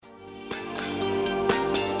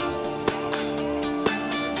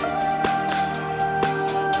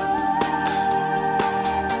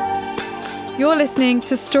You're listening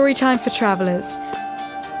to Storytime for Travellers,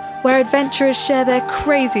 where adventurers share their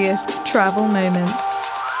craziest travel moments.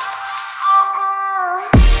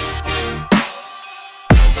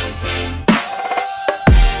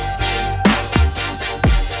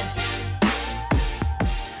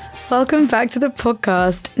 Welcome back to the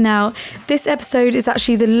podcast. Now, this episode is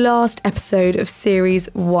actually the last episode of Series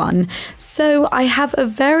 1. So I have a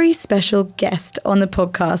very special guest on the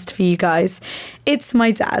podcast for you guys. It's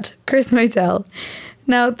my dad, Chris Modell.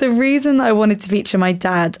 Now, the reason I wanted to feature my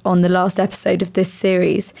dad on the last episode of this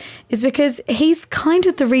series is because he's kind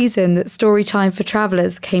of the reason that Storytime for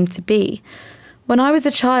Travellers came to be. When I was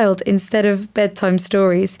a child, instead of bedtime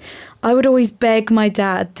stories, I would always beg my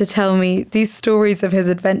dad to tell me these stories of his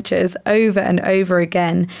adventures over and over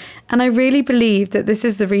again, and I really believe that this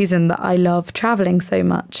is the reason that I love travelling so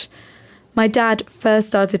much. My dad first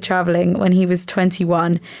started travelling when he was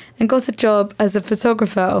 21 and got a job as a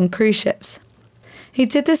photographer on cruise ships. He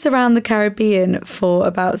did this around the Caribbean for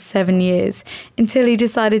about 7 years until he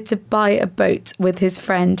decided to buy a boat with his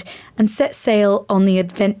friend and set sail on the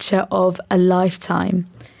adventure of a lifetime.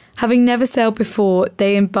 Having never sailed before,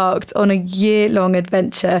 they embarked on a year-long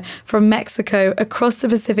adventure from Mexico across the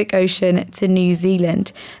Pacific Ocean to New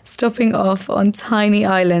Zealand, stopping off on tiny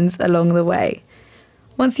islands along the way.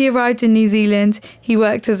 Once he arrived in New Zealand, he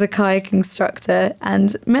worked as a kayak instructor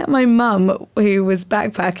and met my mum, who was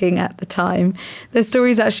backpacking at the time. Their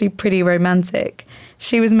story is actually pretty romantic.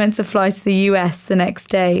 She was meant to fly to the US the next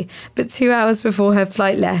day, but 2 hours before her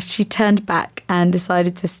flight left, she turned back and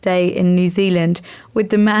decided to stay in New Zealand with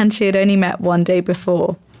the man she had only met one day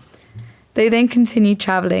before. They then continued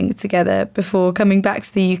travelling together before coming back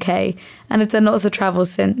to the UK and have done lots of travel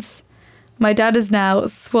since. My dad has now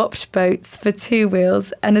swapped boats for two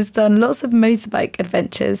wheels and has done lots of motorbike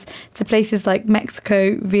adventures to places like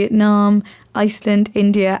Mexico, Vietnam, Iceland,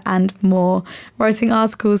 India and more, writing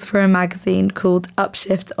articles for a magazine called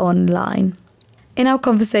Upshift Online. In our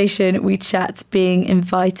conversation, we chat being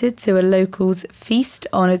invited to a locals' feast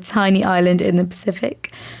on a tiny island in the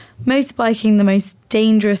Pacific, motorbiking the most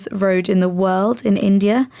dangerous road in the world in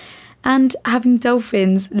India, and having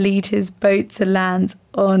dolphins lead his boat to land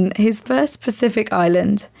on his first Pacific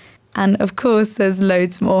island. And of course, there's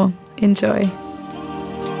loads more. Enjoy.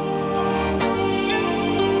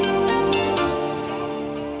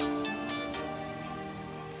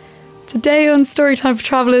 Today on Storytime for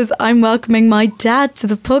Travellers, I'm welcoming my dad to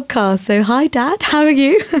the podcast. So hi, Dad. How are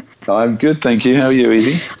you? I'm good, thank you. How are you,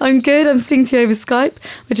 Evie? I'm good. I'm speaking to you over Skype,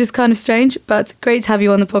 which is kind of strange, but great to have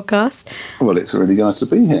you on the podcast. Well, it's really nice to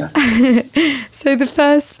be here. So the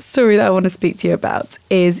first story that I want to speak to you about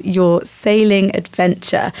is your sailing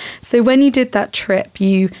adventure. So when you did that trip,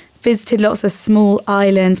 you visited lots of small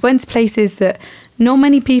islands, went to places that not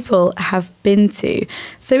many people have been to.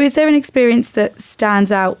 So is there an experience that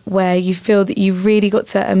stands out where you feel that you really got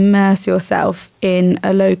to immerse yourself in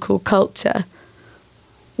a local culture?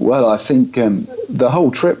 Well, I think the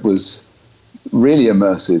whole trip was really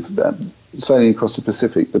immersive. Sailing across the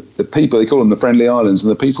Pacific, the people, they call them the Friendly Islands,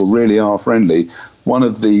 and the people really are friendly. One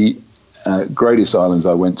of the greatest islands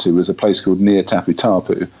I went to was a place called Nia Tapu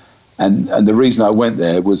Tapu. And the reason I went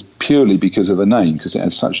there was purely because of the name, because it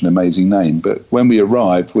has such an amazing name. But when we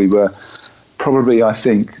arrived, we were probably, I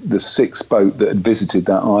think, the sixth boat that had visited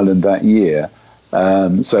that island that year.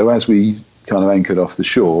 So as we kind of anchored off the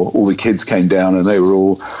shore, all the kids came down and they were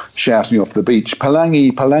all shouting off the beach,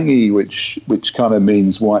 "Palangi, Palangi," which kind of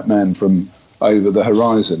means white man from over the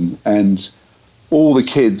horizon. And all the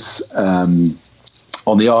kids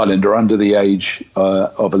on the island are under the age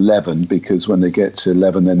of 11, because when they get to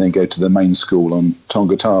 11, then they go to the main school on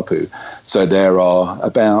Tongatapu. So there are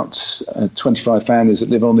about 25 families that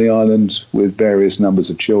live on the island with various numbers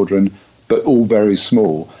of children, but all very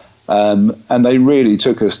small. And they really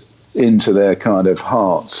took us into their kind of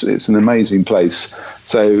hearts. It's an amazing place.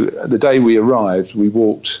 So the day we arrived, we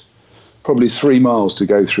walked probably 3 miles to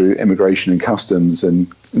go through immigration and customs and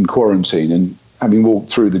quarantine. And having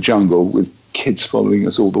walked through the jungle with kids following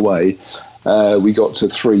us all the way, we got to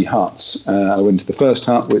 3 huts. I went to the first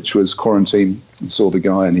hut, which was quarantine, and saw the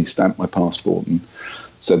guy, and he stamped my passport and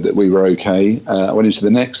said that we were okay. I went into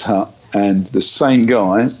the next hut, and the same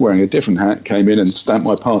guy wearing a different hat came in and stamped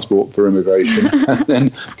my passport for immigration, and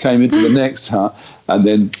then came into the next hut and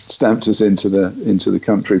then stamped us into the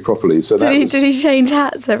country properly. So did he change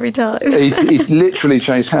hats every time? he literally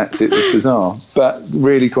changed hats. It was bizarre, but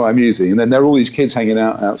really quite amusing. And then there were all these kids hanging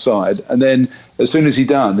out outside. And then as soon as he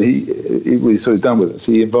done, he was done with us.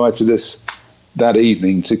 He invited us that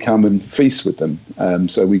evening to come and feast with them.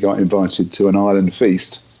 So we got invited to an island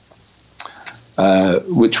feast.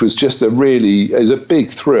 which was just it was a big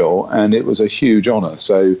thrill, and it was a huge honour.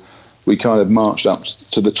 So we kind of marched up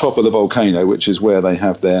to the top of the volcano, which is where they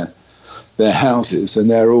have their houses, and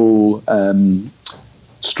they're all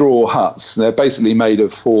straw huts. They're basically made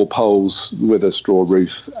of 4 poles with a straw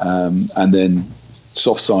roof, and then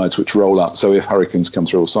soft sides which roll up. So if hurricanes come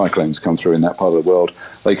through or cyclones come through in that part of the world,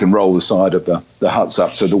 they can roll the side of the huts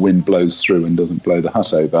up so the wind blows through and doesn't blow the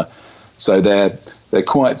hut over. So they're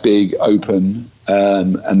quite big, open,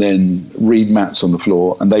 and then reed mats on the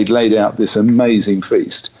floor, and they'd laid out this amazing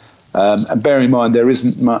feast. And bear in mind, there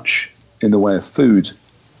isn't much in the way of food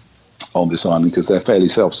on this island because they're fairly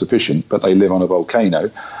self-sufficient, but they live on a volcano,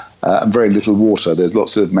 and very little water. There's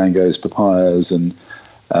lots of mangoes, papayas, and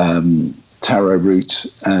taro root,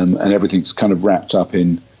 and everything's kind of wrapped up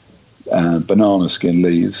in banana skin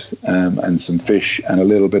leaves, and some fish and a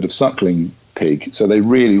little bit of suckling pig. So they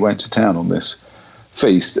really went to town on this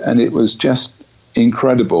feast, and it was just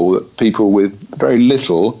incredible that people with very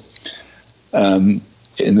little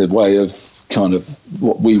in the way of kind of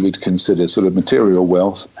what we would consider sort of material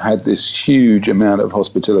wealth had this huge amount of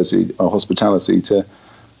hospitality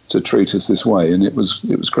to treat us this way, and it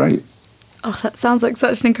was great. Oh, that sounds like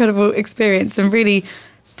such an incredible experience, and really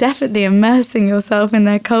definitely immersing yourself in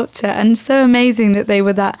their culture, and so amazing that they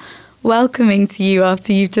were that welcoming to you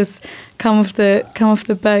after you've just come off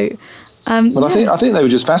the boat. Well, I think they were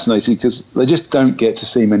just fascinated because they just don't get to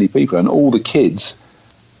see many people, and all the kids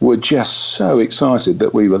were just so excited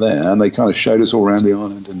that we were there, and they kind of showed us all around the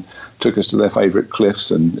island and took us to their favourite cliffs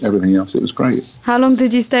and everything else. It was great. How long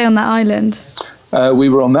did you stay on that island? We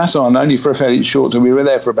were on that island only for a fairly short time. We were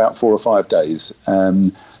there for about 4 or 5 days.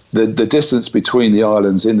 The distance between the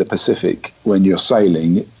islands in the Pacific when you're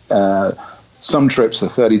sailing, some trips are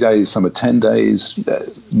 30 days, some are 10 days.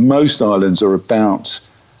 Most islands are about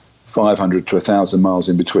 500 to 1,000 miles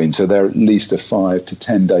in between, so they're at least a 5 to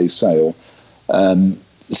 10 day sail.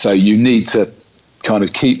 So you need to kind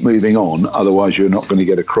of keep moving on, otherwise you're not going to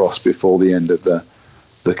get across before the end of the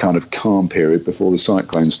kind of calm period, before the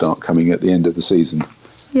cyclones start coming at the end of the season.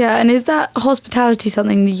 Yeah, and is that hospitality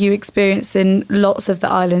something that you experienced in lots of the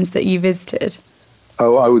islands that you visited?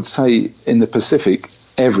 Oh, I would say in the Pacific,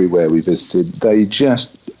 everywhere we visited, they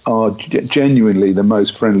just are genuinely the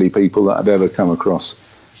most friendly people that I've ever come across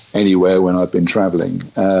anywhere when I've been travelling.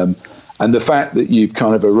 And the fact that you've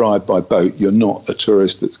kind of arrived by boat, you're not a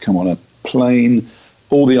tourist that's come on a plane.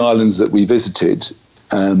 All the islands that we visited,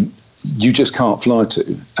 you just can't fly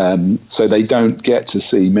to. So they don't get to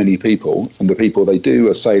see many people. And the people they do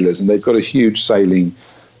are sailors. And they've got a huge sailing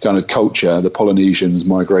kind of culture. The Polynesians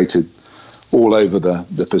migrated all over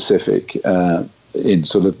the Pacific in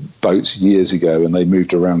sort of boats years ago, and they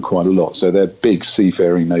moved around quite a lot. So they're a big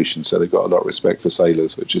seafaring nation. So they've got a lot of respect for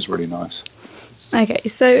sailors, which is really nice. Okay,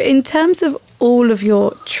 so in terms of all of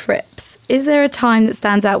your trips, is there a time that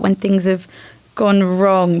stands out when things have gone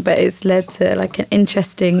wrong, but it's led to like an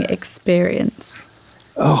interesting experience?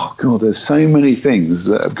 Oh, God, there's so many things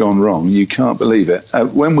that have gone wrong. You can't believe it.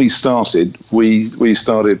 When we started, we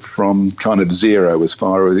started from kind of zero as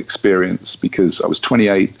far as experience, because I was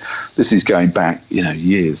 28. This is going back,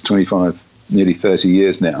 years, 25, nearly 30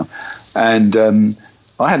 years now. And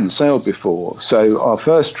I hadn't sailed before. So our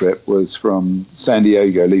first trip was from San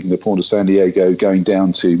Diego, leaving the port of San Diego, going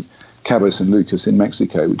down to Cabo San Lucas in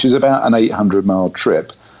Mexico, which is about an 800-mile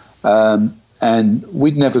trip. And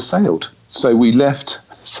we'd never sailed. So we left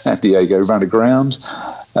San Diego, ran aground.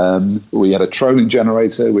 We had a trolling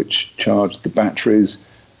generator which charged the batteries,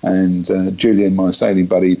 and Julian, my sailing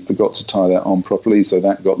buddy, forgot to tie that on properly, so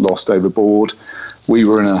that got lost overboard. We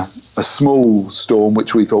were in a small storm,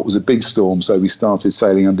 which we thought was a big storm, so we started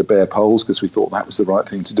sailing under bare poles because we thought that was the right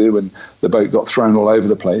thing to do, and the boat got thrown all over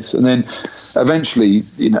the place. And then eventually,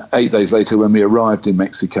 8 days later, when we arrived in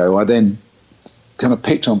Mexico, I then kind of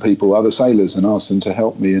picked on people, other sailors, and asked them to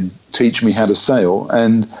help me and teach me how to sail.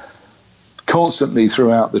 And constantly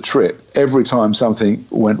throughout the trip, every time something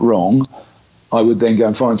went wrong, I would then go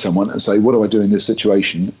and find someone and say, what do I do in this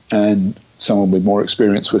situation? And someone with more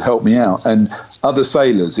experience would help me out. And other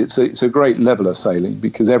sailors, it's a great level of sailing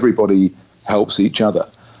because everybody helps each other.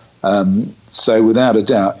 So without a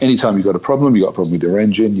doubt, anytime you've got a problem with your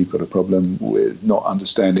engine, you've got a problem with not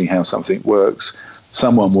understanding how something works,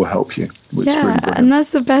 someone will help you. Yeah, and that's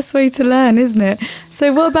the best way to learn, isn't it?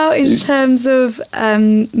 So what about in terms of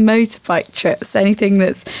motorbike trips? Anything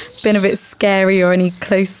that's been a bit scary, or any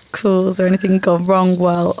close calls, or anything gone wrong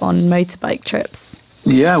while on motorbike trips?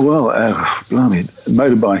 Yeah, well, blimey,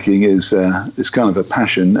 motorbiking is kind of a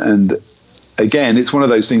passion, and again, it's one of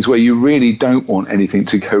those things where you really don't want anything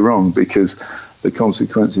to go wrong because the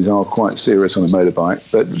consequences are quite serious on a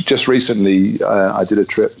motorbike. But just recently, I did a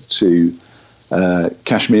trip to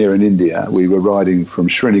Kashmir in India. We were riding from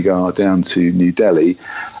Srinagar down to New Delhi.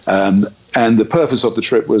 And the purpose of the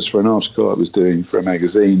trip was for an article I was doing for a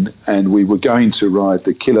magazine. And we were going to ride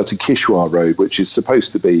the Killa to Kishwar road, which is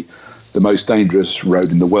supposed to be the most dangerous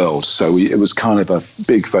road in the world. So it was kind of a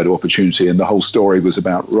big photo opportunity. And the whole story was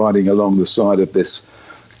about riding along the side of this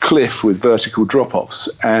cliff with vertical drop-offs.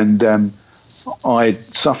 And I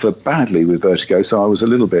suffer badly with vertigo, so I was a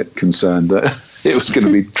little bit concerned that it was going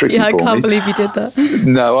to be tricky for me. Yeah, I can't believe you did that.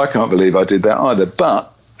 No, I can't believe I did that either.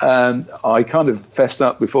 But I kind of fessed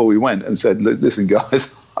up before we went and said, listen,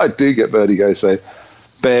 guys, I do get vertigo, so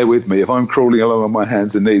bear with me. If I'm crawling along on my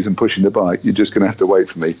hands and knees and pushing the bike, you're just going to have to wait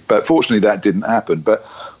for me. But fortunately, that didn't happen. But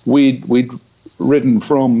we'd ridden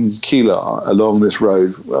from Killa along this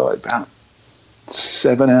road, about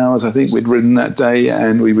 7 hours, I think we'd ridden that day,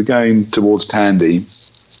 and we were going towards Tandy.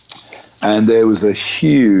 And there was a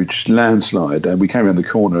huge landslide, and we came around the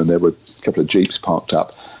corner, and there were a couple of Jeeps parked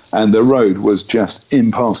up, and the road was just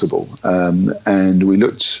impassable. And we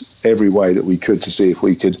looked every way that we could to see if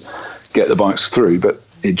we could get the bikes through, but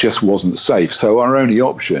it just wasn't safe. So our only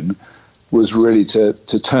option was really to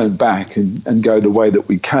turn back and go the way that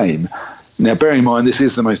we came. Now, bearing in mind, this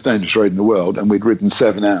is the most dangerous road in the world, and we'd ridden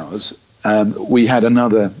 7 hours. We had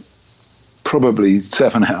another probably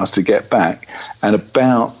 7 hours to get back, and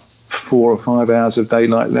about 4 or 5 hours of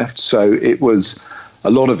daylight left. So a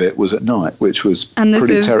lot of it was at night, which was and this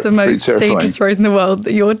pretty is the most terrifying. dangerous road in the world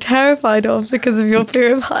that you're terrified of because of your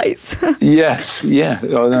fear of heights. Yes, yeah,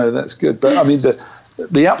 I know, that's good. But I mean,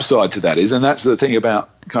 the upside to that is, and that's the thing about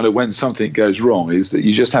kind of when something goes wrong, is that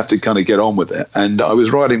you just have to kind of get on with it. And I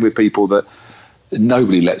was riding with people that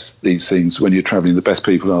nobody lets these things, when you're traveling, the best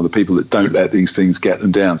people are the people that don't let these things get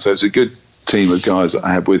them down. So it's a good team of guys that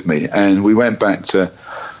I have with me. And we went back to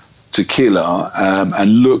Killa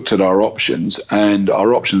and looked at our options. And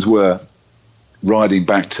our options were riding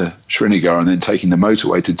back to Srinagar and then taking the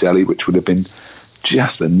motorway to Delhi, which would have been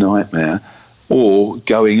just a nightmare, or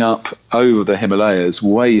going up over the Himalayas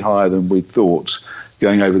way higher than we'd thought,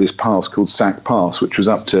 going over this pass called Sac Pass, which was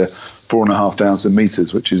up to 4,500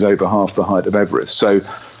 meters, which is over half the height of Everest. So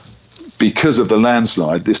because of the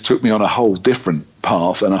landslide, this took me on a whole different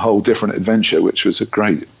path and a whole different adventure, which was a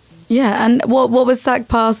great. Yeah, and what was Sac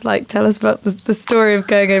Pass like? Tell us about the story of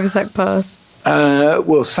going over Sac Pass.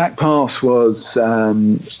 Well, Sac Pass was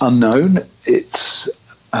unknown.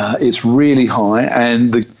 It's really high,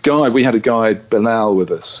 and we had a guide, Bilal,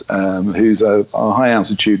 with us, who's a high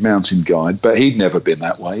altitude mountain guide, but he'd never been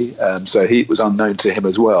that way, so it was unknown to him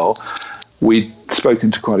as well. We'd spoken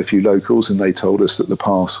to quite a few locals, and they told us that the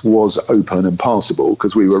pass was open and passable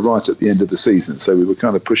because we were right at the end of the season, so we were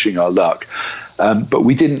kind of pushing our luck. But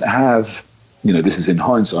we didn't have, this is in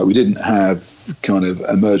hindsight, we didn't have kind of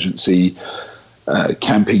emergency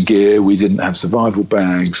camping gear. We didn't have survival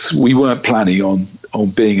bags. We weren't planning on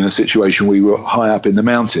being in a situation where we were high up in the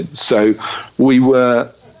mountains. So we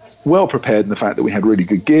were well prepared in the fact that we had really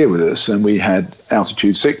good gear with us, and we had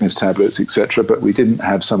altitude sickness tablets, etc., but we didn't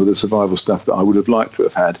have some of the survival stuff that I would have liked to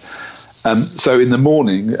have had. So in the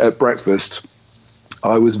morning at breakfast,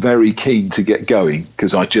 I was very keen to get going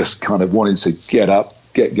because I just kind of wanted to get up,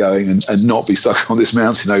 get going, and not be stuck on this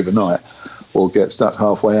mountain overnight or get stuck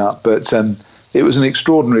halfway up. But it was an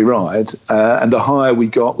extraordinary ride, and the higher we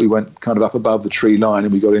got, we went kind of up above the tree line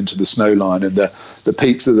and we got into the snow line and the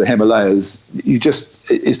peaks of the Himalayas.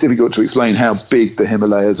 It's difficult to explain how big the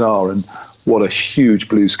Himalayas are and what a huge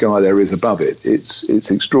blue sky there is above it. It's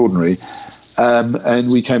extraordinary.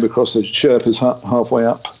 And we came across a Sherpa's hut halfway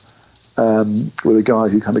up with a guy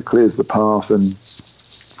who kind of clears the path and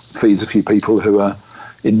feeds a few people who are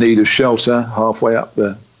in need of shelter halfway up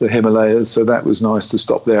the Himalayas. So that was nice to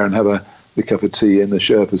stop there and have a cup of tea in the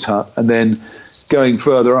Sherpa's hut. And then going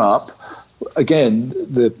further up, again,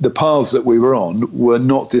 the paths that we were on were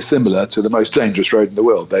not dissimilar to the most dangerous road in the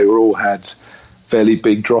world. They all had fairly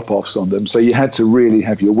big drop-offs on them, so you had to really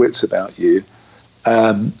have your wits about you.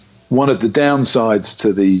 One of the downsides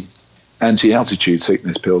to the anti-altitude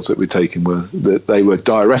sickness pills that we'd taken were that they were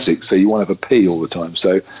diuretics, so you want to have a pee all the time.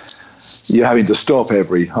 So you're having to stop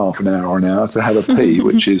every half an hour or an hour to have a pee,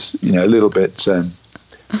 which is a little bit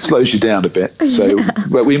slows you down a bit. So,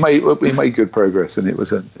 but we made good progress, and it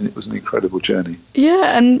was an incredible journey.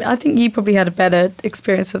 Yeah, and I think you probably had a better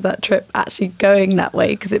experience of that trip actually going that way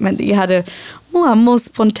because it meant that you had a more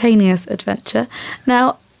spontaneous adventure.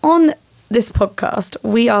 Now, on this podcast,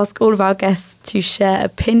 we ask all of our guests to share a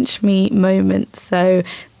pinch me moment. So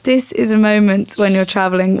this is a moment when you're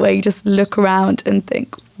traveling where you just look around and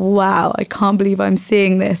think, wow, I can't believe I'm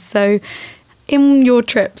seeing this. So in your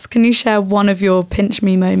trips, can you share one of your pinch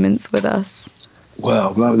me moments with us?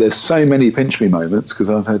 Well, there's so many pinch me moments because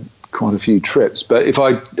I've had quite a few trips. But if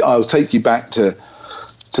I'll take you back to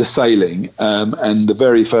sailing, and the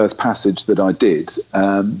very first passage that I did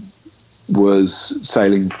was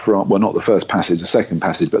sailing from, well, not the first passage, the second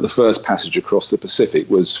passage, but the first passage across the Pacific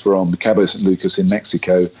was from Cabo San Lucas in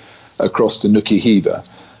Mexico across to Nuku Hiva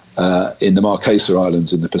in the Marquesa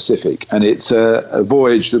Islands in the Pacific. And it's a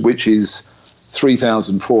voyage which is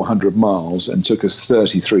 3,400 miles and took us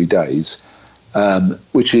 33 days,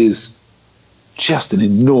 which is just an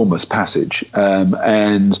enormous passage.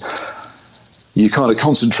 And you're kind of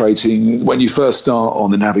concentrating when you first start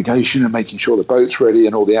on the navigation and making sure the boat's ready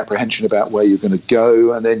and all the apprehension about where you're going to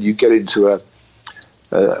go. And then you get into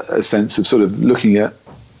a sense of sort of looking at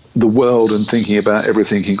the world and thinking about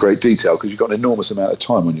everything in great detail because you've got an enormous amount of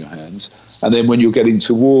time on your hands. And then when you're getting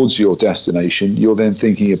towards your destination, you're then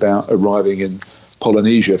thinking about arriving in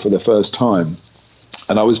Polynesia for the first time.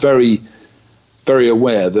 And I was very, very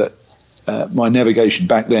aware that my navigation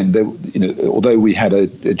back then, although we had a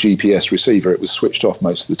GPS receiver, it was switched off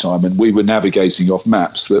most of the time, and we were navigating off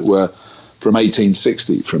maps that were from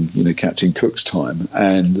 1860, from Captain Cook's time,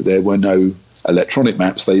 and there were no electronic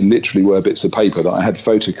maps. They literally were bits of paper that I had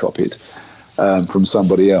photocopied from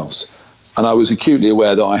somebody else. And I was acutely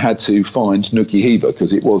aware that I had to find Nuku Hiva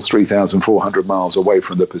because it was 3,400 miles away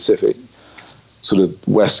from the Pacific, sort of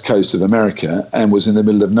west coast of America, and was in the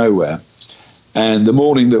middle of nowhere. And the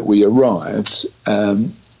morning that we arrived,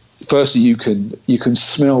 firstly you can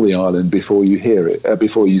smell the island before you hear it,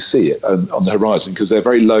 before you see it on the horizon, because they're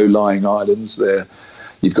very low-lying islands.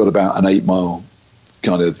 You've got about an 8-mile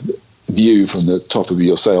kind of view from the top of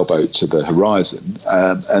your sailboat to the horizon,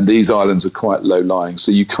 and these islands are quite low-lying, so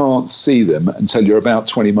you can't see them until you're about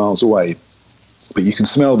 20 miles away, but you can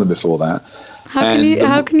smell them before that.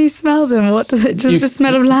 How can you smell them? What does it just the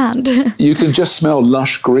smell of land? You can just smell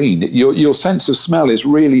lush green. Your sense of smell is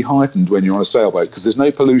really heightened when you're on a sailboat because there's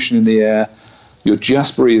no pollution in the air. You're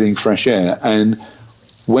just breathing fresh air, and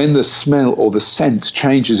when the smell or the scent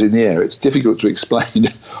changes in the air, it's difficult to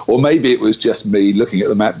explain. Or maybe it was just me looking at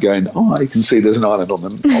the map going, oh, I can see there's an island on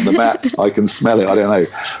the map. I can smell it. I don't know.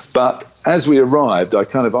 But as we arrived,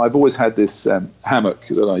 I've always had this hammock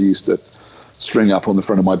that I used to string up on the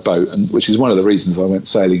front of my boat, and which is one of the reasons I went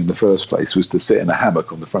sailing in the first place, was to sit in a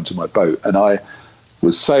hammock on the front of my boat. And I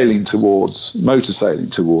was motor sailing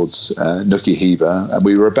towards Nuku Hiva, and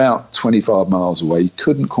we were about 25 miles away. You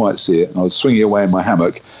couldn't quite see it, and I was swinging away in my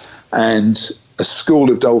hammock, and a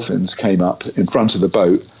school of dolphins came up in front of the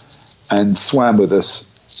boat and swam with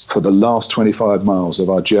us for the last 25 miles of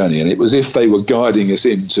our journey, and it was as if they were guiding us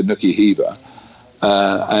into Nuku Hiva.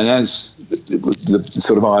 And as the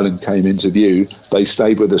sort of island came into view, they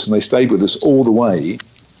stayed with us, and they stayed with us all the way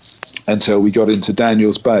until we got into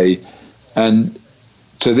Daniels Bay. And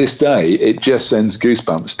to this day, it just sends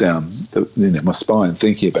goosebumps down my spine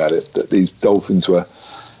thinking about it, that these dolphins were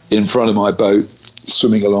in front of my boat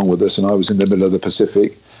swimming along with us, and I was in the middle of the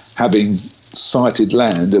Pacific having sighted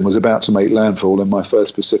land and was about to make landfall in my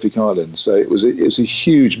first Pacific island. So it was a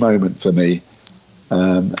huge moment for me.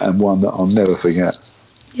 And one that I'll never forget.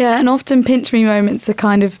 Yeah, and often pinch me moments are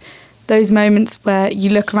kind of those moments where you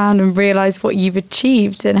look around and realise what you've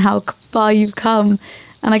achieved and how far you've come.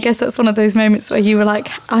 And I guess that's one of those moments where you were like,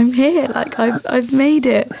 I'm here, like I've made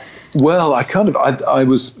it. Well, I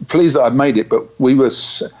was pleased that I'd made it, but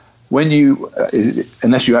when you,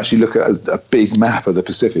 unless you actually look at a big map of the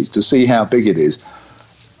Pacific to see how big it is,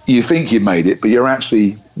 you think you've made it, but you're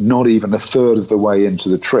actually not even a third of the way into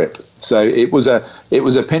the trip. So it was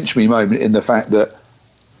a pinch me moment in the fact that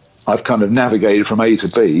I've kind of navigated from A to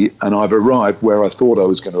B, and I've arrived where I thought I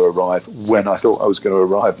was going to arrive when I thought I was going to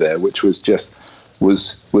arrive there, which was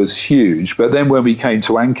huge. But then when we came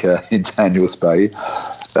to anchor in Daniels Bay,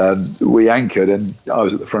 we anchored, and I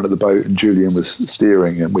was at the front of the boat, and Julian was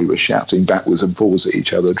steering, and we were shouting backwards and forwards at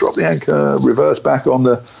each other, drop the anchor, reverse back on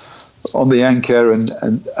the anchor,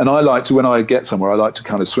 and I like to, when I get somewhere, I like to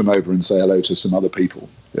kind of swim over and say hello to some other people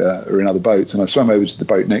who are in other boats. And I swam over to the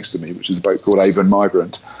boat next to me, which is a boat called Avon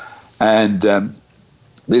Migrant, and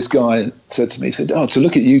this guy said to me, he said, "Oh, to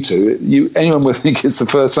look at you two, anyone would think it's the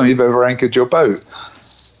first time you've ever anchored your boat."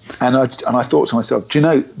 And I thought to myself, do you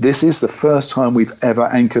know, this is the first time we've ever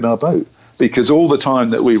anchored our boat, because all the time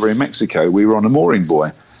that we were in Mexico, we were on a mooring buoy,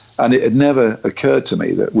 and it had never occurred to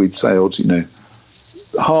me that we'd sailed, not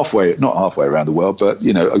halfway around the world, but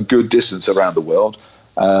a good distance around the world,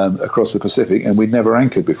 across the Pacific, and we'd never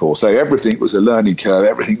anchored before. So everything was a learning curve,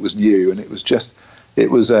 everything was new, and it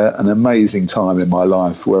was an amazing time in my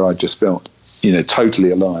life where I just felt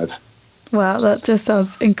totally alive. Wow, that just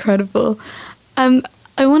sounds incredible.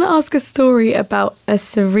 I want to ask a story about a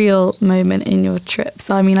surreal moment in your trip.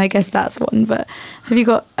 So, I mean, I guess that's one, but have you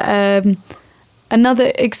got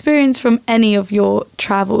another experience from any of your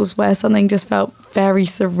travels where something just felt very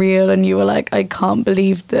surreal and you were like, I can't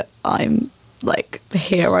believe that I'm like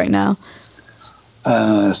here right now?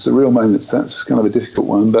 Surreal moments, that's kind of a difficult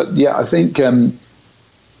one. But yeah, I think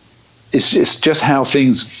it's just how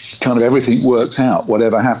things kind of everything works out,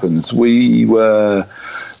 whatever happens. We were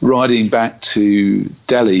riding back to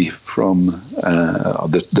Delhi from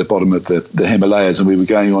the bottom of the Himalayas, and we were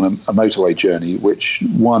going on a motorway journey, which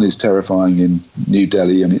one is terrifying in New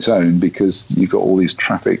Delhi on its own because you've got all these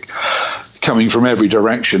traffic coming from every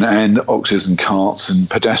direction and oxen carts and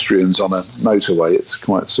pedestrians on a motorway. It's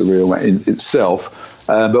quite surreal in itself.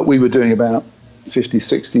 But we were doing about 50,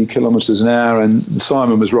 60 kilometres an hour, and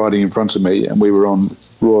Simon was riding in front of me, and we were on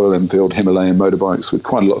Royal Enfield Himalayan motorbikes with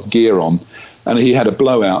quite a lot of gear on. And he had a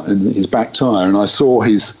blowout in his back tyre, and I saw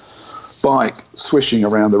his bike swishing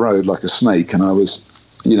around the road like a snake, and I was,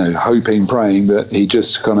 hoping, praying that he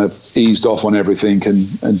just kind of eased off on everything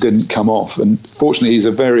and didn't come off. And fortunately, he's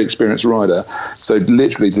a very experienced rider, so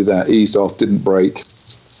literally did that, eased off, didn't brake,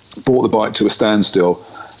 brought the bike to a standstill,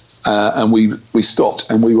 and we stopped,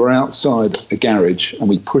 and we were outside a garage, and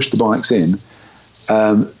we pushed the bikes in.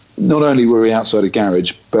 Not only were we outside a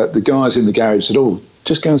garage, but the guys in the garage said, "Oh,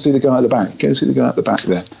 just go and see the guy at the back. Go see the guy at the back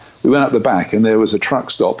there." We went up the back, and there was a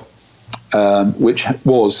truck stop, which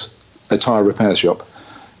was a tyre repair shop.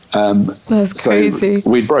 That's crazy. So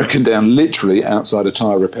we'd broken down literally outside a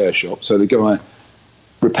tyre repair shop. So the guy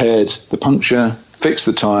repaired the puncture, fixed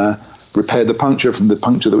the tyre, repaired the puncture from the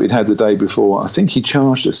puncture that we'd had the day before. I think he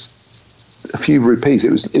charged us a few rupees.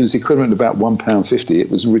 It was equivalent to about £1.50.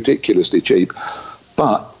 It was ridiculously cheap.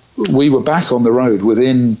 But we were back on the road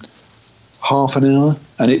within half an hour,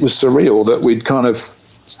 and it was surreal that we'd kind of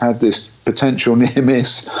had this potential near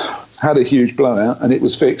miss, had a huge blowout, and it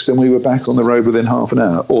was fixed, and we were back on the road within half an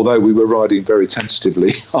hour, although we were riding very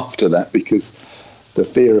tentatively after that because the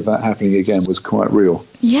fear of that happening again was quite real.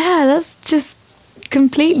 Yeah, that's just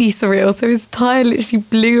completely surreal. So his tyre literally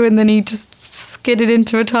blew and then he just skidded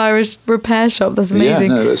into a tyre repair shop. That's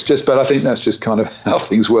amazing. Yeah, no, but I think that's just kind of how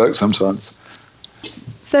things work sometimes.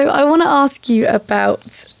 So I want to ask you about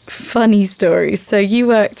funny stories. So you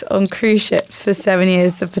worked on cruise ships for 7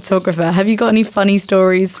 years as a photographer. Have you got any funny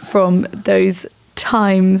stories from those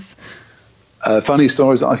times? Funny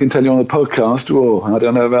stories that I can tell you on the podcast? Oh, I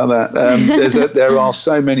don't know about that. There are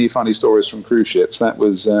so many funny stories from cruise ships. That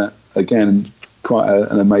was, again, quite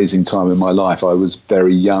an amazing time in my life. I was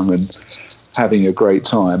very young and having a great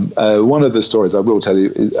time. One of the stories I will tell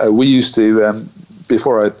you, we used to,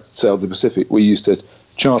 before I sailed the Pacific, we used to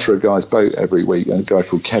charter a guy's boat every week, a guy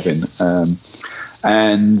called Kevin.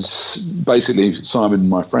 And basically, Simon,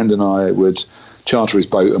 my friend, and I would charter his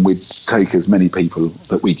boat, and we'd take as many people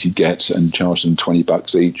that we could get and charge them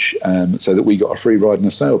 $20 each, so that we got a free ride in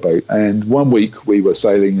a sailboat. And one week we were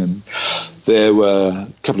sailing, and there were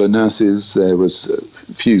a couple of nurses, there was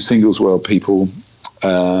a few singles world people,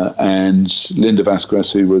 and Linda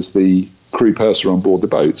Vasquez, who was the crew purser on board the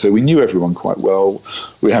boat. So we knew everyone quite well.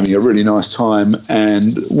 We were having a really nice time,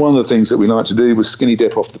 and one of the things that we liked to do was skinny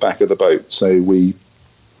dip off the back of the boat. So we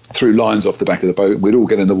threw lines off the back of the boat. We'd all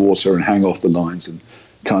get in the water and hang off the lines and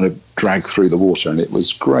kind of drag through the water, and it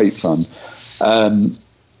was great fun.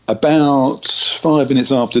 About 5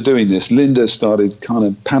 minutes after doing this, Linda started kind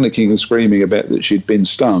of panicking and screaming a bit that she'd been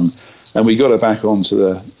stung, and we got her back onto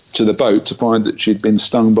the boat to find that she'd been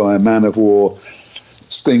stung by a man-of-war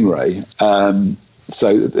stingray.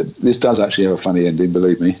 So this does actually have a funny ending,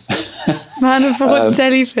 believe me. Man-of-war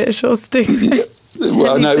jellyfish or stingray?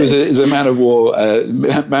 Well, no, it was a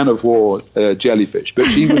man-of-war jellyfish, but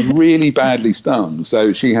she was really badly stung,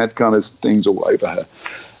 so she had kind of stings all over her.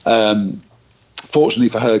 Fortunately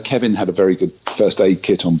for her, Kevin had a very good first aid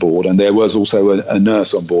kit on board, and there was also a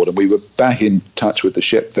nurse on board, and we were back in touch with the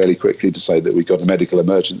ship fairly quickly to say that we got a medical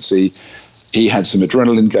emergency. He had some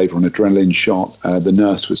adrenaline, gave her an adrenaline shot. The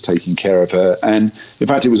nurse was taking care of her. And in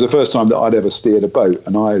fact, it was the first time that I'd ever steered a boat.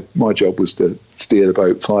 And my job was to steer the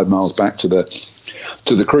boat 5 miles back to the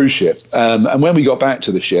cruise ship. And when we got back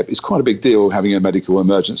to the ship, it's quite a big deal having a medical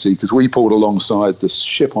emergency, because we pulled alongside the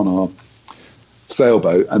ship on our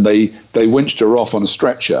sailboat, and they winched her off on a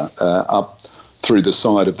stretcher up through the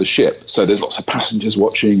side of the ship. So there's lots of passengers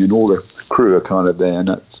watching, and all the crew are kind of there and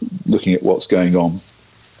looking at what's going on.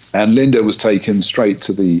 And Linda was taken straight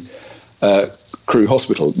to the crew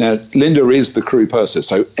hospital. Now, Linda is the crew purser,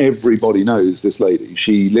 so everybody knows this lady.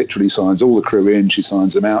 She literally signs all the crew in, she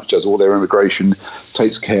signs them out, does all their immigration,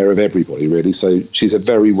 takes care of everybody, really. So she's a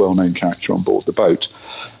very well-known character on board the boat.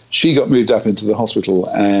 she got moved up into the hospital,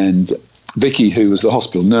 and Vicky, who was the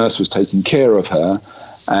hospital nurse, was taking care of her.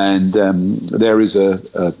 And there is a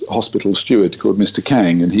hospital steward called Mr.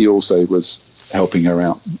 Kang, and he also was helping her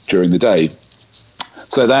out during the day.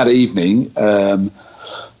 So that evening,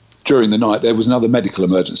 during the night, there was another medical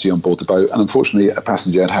emergency on board the boat, and unfortunately a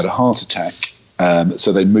passenger had a heart attack.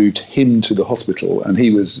 So they moved him to the hospital, and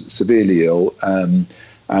he was severely ill and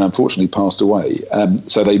unfortunately passed away.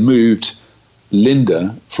 So they moved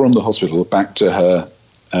Linda from the hospital back to her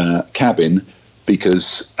cabin,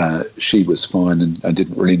 because she was fine and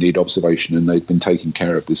didn't really need observation, and they'd been taking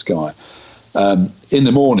care of this guy. In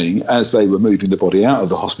the morning, as they were moving the body out of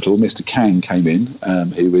the hospital, Mr. Kang came in,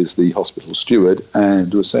 who is the hospital steward,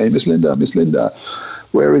 and was saying, Miss Linda,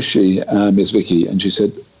 where is she, Miss Vicky? And she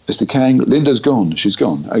said, Mr. Kang, Linda's gone. She's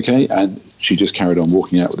gone. Okay. And she just carried on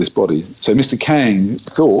walking out with this body. So Mr. Kang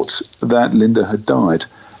thought that Linda had died.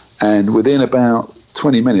 And within about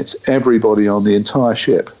 20 minutes, everybody on the entire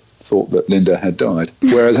ship thought that Linda had died.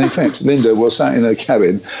 Whereas, in fact, Linda was sat in her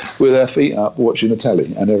cabin with her feet up watching the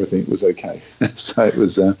telly, and everything was okay. So it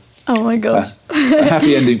was oh my gosh, a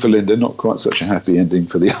happy ending for Linda. Not quite such a happy ending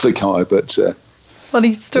for the other guy, but...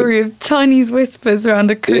 funny story of Chinese whispers around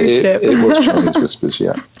a cruise ship. It was Chinese whispers,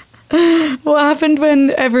 yeah. What happened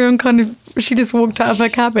when everyone she just walked out of her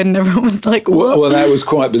cabin and everyone was like, what? Well, that was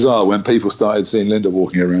quite bizarre when people started seeing Linda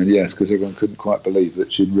walking around, yes, because everyone couldn't quite believe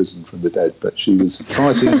that she'd risen from the dead. But she was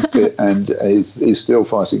fighting fit and is still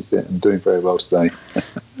fighting fit and doing very well today.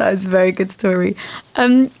 That is a very good story.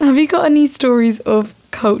 Have you got any stories of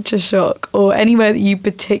culture shock, or anywhere that you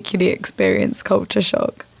particularly experienced culture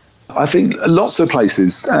shock? I think lots of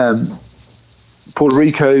places. Puerto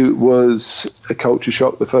Rico was a culture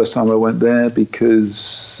shock the first time I went there,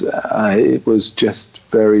 because it was just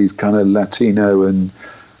very kind of Latino, and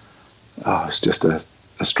it's just a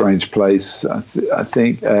strange place. I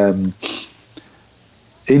think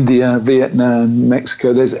India, Vietnam,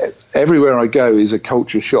 Mexico, everywhere I go is a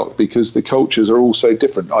culture shock, because the cultures are all so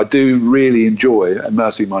different. I do really enjoy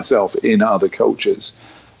immersing myself in other cultures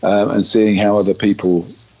and seeing how other people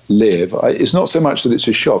live. It's not so much that it's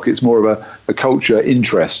a shock, it's more of a culture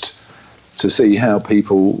interest to see how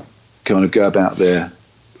people kind of go about their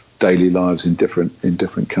daily lives in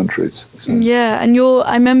different countries. So. Yeah, and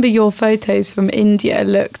I remember your photos from India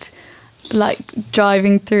looked like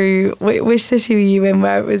driving through, which city were you in,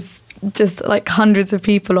 where it was just like hundreds of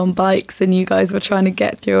people on bikes and you guys were trying to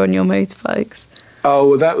get through on your motorbikes?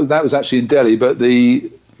 Oh, well, that was actually in Delhi, but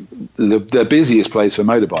the busiest place for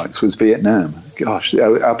motorbikes was Vietnam. Gosh,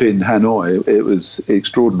 up in Hanoi, it was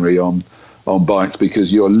extraordinary on bikes,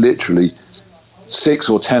 because you're literally 6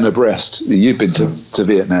 or 10 abreast. You've been to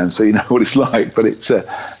Vietnam, so you know what it's like. But it's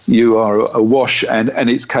you are awash, and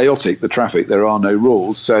it's chaotic, the traffic. There are no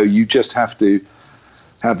rules, so you just have to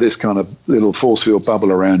have this kind of little force field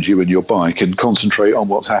bubble around you and your bike, and concentrate on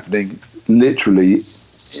what's happening literally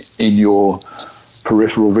in your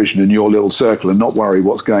peripheral vision in your little circle, and not worry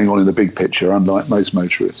what's going on in the big picture. Unlike most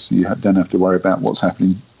motorists, you don't have to worry about what's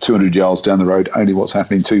happening 200 yards down the road, only what's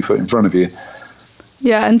happening 2 foot in front of you.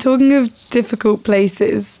 Yeah, and talking of difficult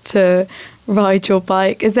places to ride your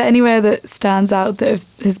bike, is there anywhere that stands out that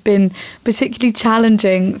has been particularly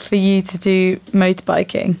challenging for you to do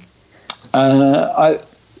motorbiking? I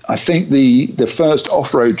think the first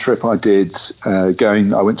off-road trip I did,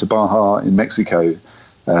 I went to Baja in Mexico.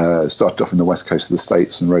 Started off in the west coast of the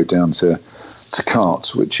States and rode down to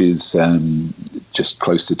Tecate, which is just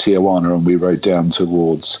close to Tijuana, and we rode down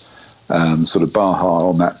towards sort of Baja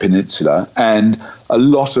on that peninsula. And a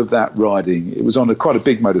lot of that riding, it was on quite a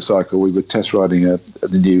big motorcycle. We were test riding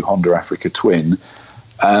the new Honda Africa Twin,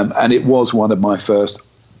 and it was one of my first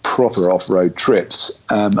proper off-road trips.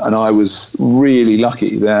 And I was really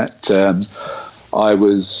lucky that I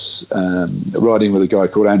was riding with a guy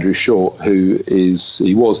called Andrew Short,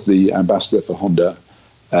 he was the ambassador for Honda,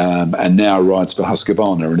 and now rides for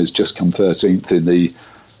Husqvarna, and has just come 13th in the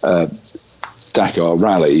Dakar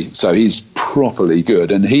Rally. So he's properly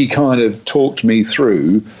good, and he kind of talked me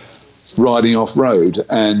through riding off road.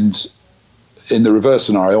 And in the reverse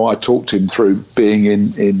scenario, I talked him through being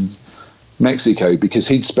in Mexico, because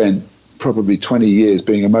he'd spent probably 20 years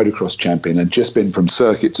being a motocross champion and just been from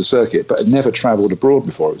circuit to circuit, but had never travelled abroad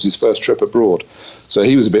before. It was his first trip abroad. So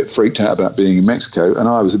he was a bit freaked out about being in Mexico, and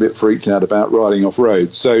I was a bit freaked out about riding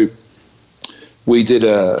off-road. So we did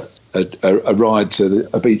a ride to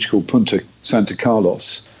a beach called Punta Santa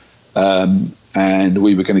Carlos, and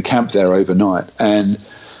we were going to camp there overnight. And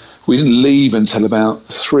we didn't leave until about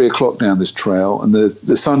 3 o'clock down this trail, and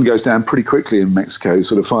the sun goes down pretty quickly in Mexico,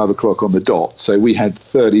 sort of 5 o'clock on the dot. So we had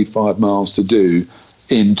 35 miles to do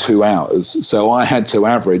in 2 hours. So I had to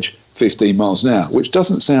average 15 miles an hour, which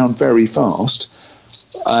doesn't sound very fast,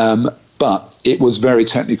 but it was very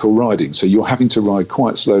technical riding. So you're having to ride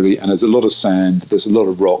quite slowly, and there's a lot of sand, there's a lot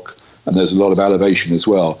of rock, and there's a lot of elevation as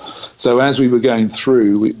well. So as we were going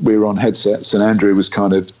through, we were on headsets, and Andrew was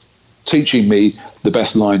kind of teaching me the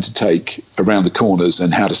best line to take around the corners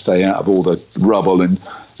and how to stay out of all the rubble and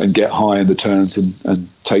get high in the turns and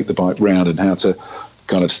take the bike round, and how to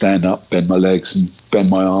kind of stand up, bend my legs and bend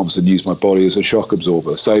my arms and use my body as a shock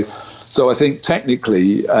absorber. So I think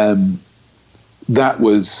technically that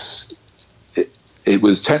was, it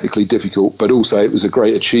was technically difficult, but also it was a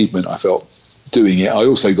great achievement, I felt, doing it. I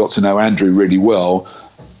also got to know Andrew really well,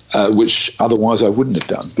 which otherwise I wouldn't have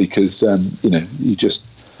done, because, you just...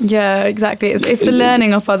 Yeah, exactly. It's the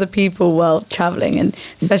learning of other people while traveling, and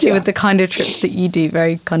especially with the kind of trips that you do,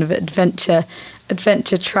 very kind of adventure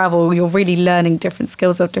travel, you're really learning different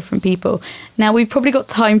skills of different people. Now, we've probably got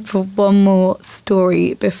time for one more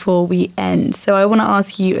story before we end. So I want to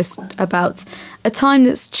ask you about a time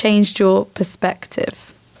that's changed your perspective.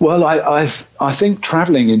 Well, I think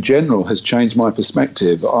travelling in general has changed my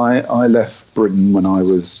perspective. I left Britain when I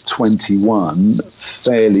was 21,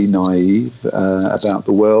 fairly naive about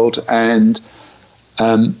the world. And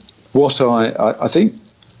what I think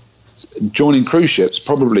joining cruise ships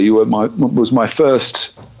probably was my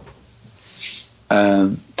first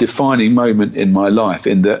defining moment in my life,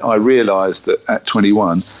 in that I realised that at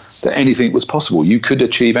 21 that anything was possible. You could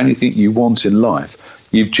achieve anything you want in life.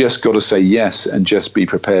 You've just got to say yes and just be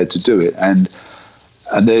prepared to do it. And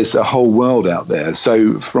there's a whole world out there.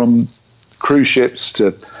 So from cruise ships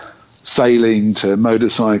to sailing to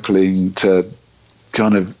motorcycling to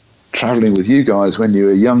kind of traveling with you guys when you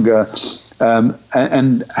were younger,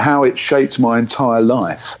 and how it shaped my entire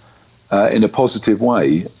life in a positive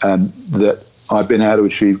way, that I've been able to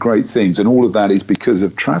achieve great things. And all of that is because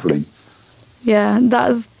of traveling. Yeah,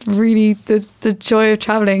 that's really the joy of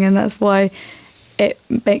traveling, and that's why it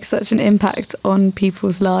makes such an impact on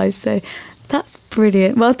people's lives. So that's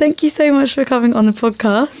brilliant. Well, thank you so much for coming on the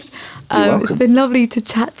podcast. It's been lovely to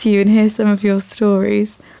chat to you and hear some of your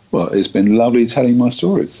stories. Well, it's been lovely telling my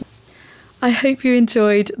stories. I hope you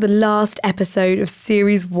enjoyed the last episode of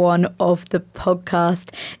Series 1 of the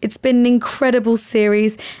podcast. It's been an incredible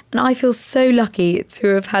series, and I feel so lucky to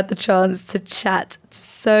have had the chance to chat to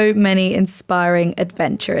so many inspiring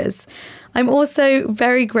adventurers. I'm also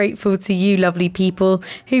very grateful to you lovely people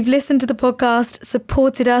who've listened to the podcast,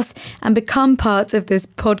 supported us, and become part of this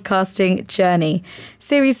podcasting journey.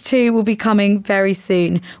 Series 2 will be coming very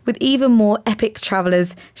soon, with even more epic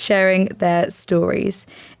travellers sharing their stories.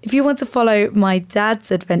 If you want to follow my dad's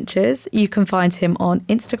adventures, you can find him on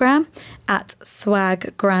Instagram at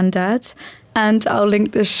swaggrandad. And I'll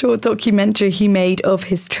link the short documentary he made of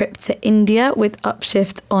his trip to India with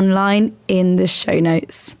Upshift online in the show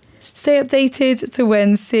notes. Stay updated to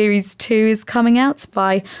when Series 2 is coming out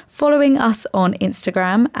by following us on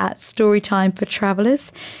Instagram at Storytime for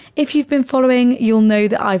Travellers. If you've been following, you'll know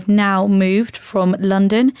that I've now moved from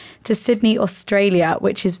London to Sydney, Australia,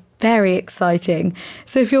 which is very exciting.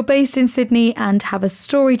 So if you're based in Sydney and have a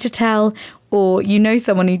story to tell, or you know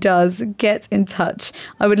someone who does, get in touch.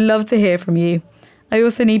 I would love to hear from you. I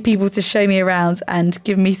also need people to show me around and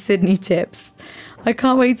give me Sydney tips. I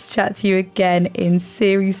can't wait to chat to you again in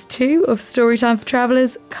Series 2 of Storytime for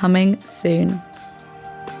Travellers, coming soon.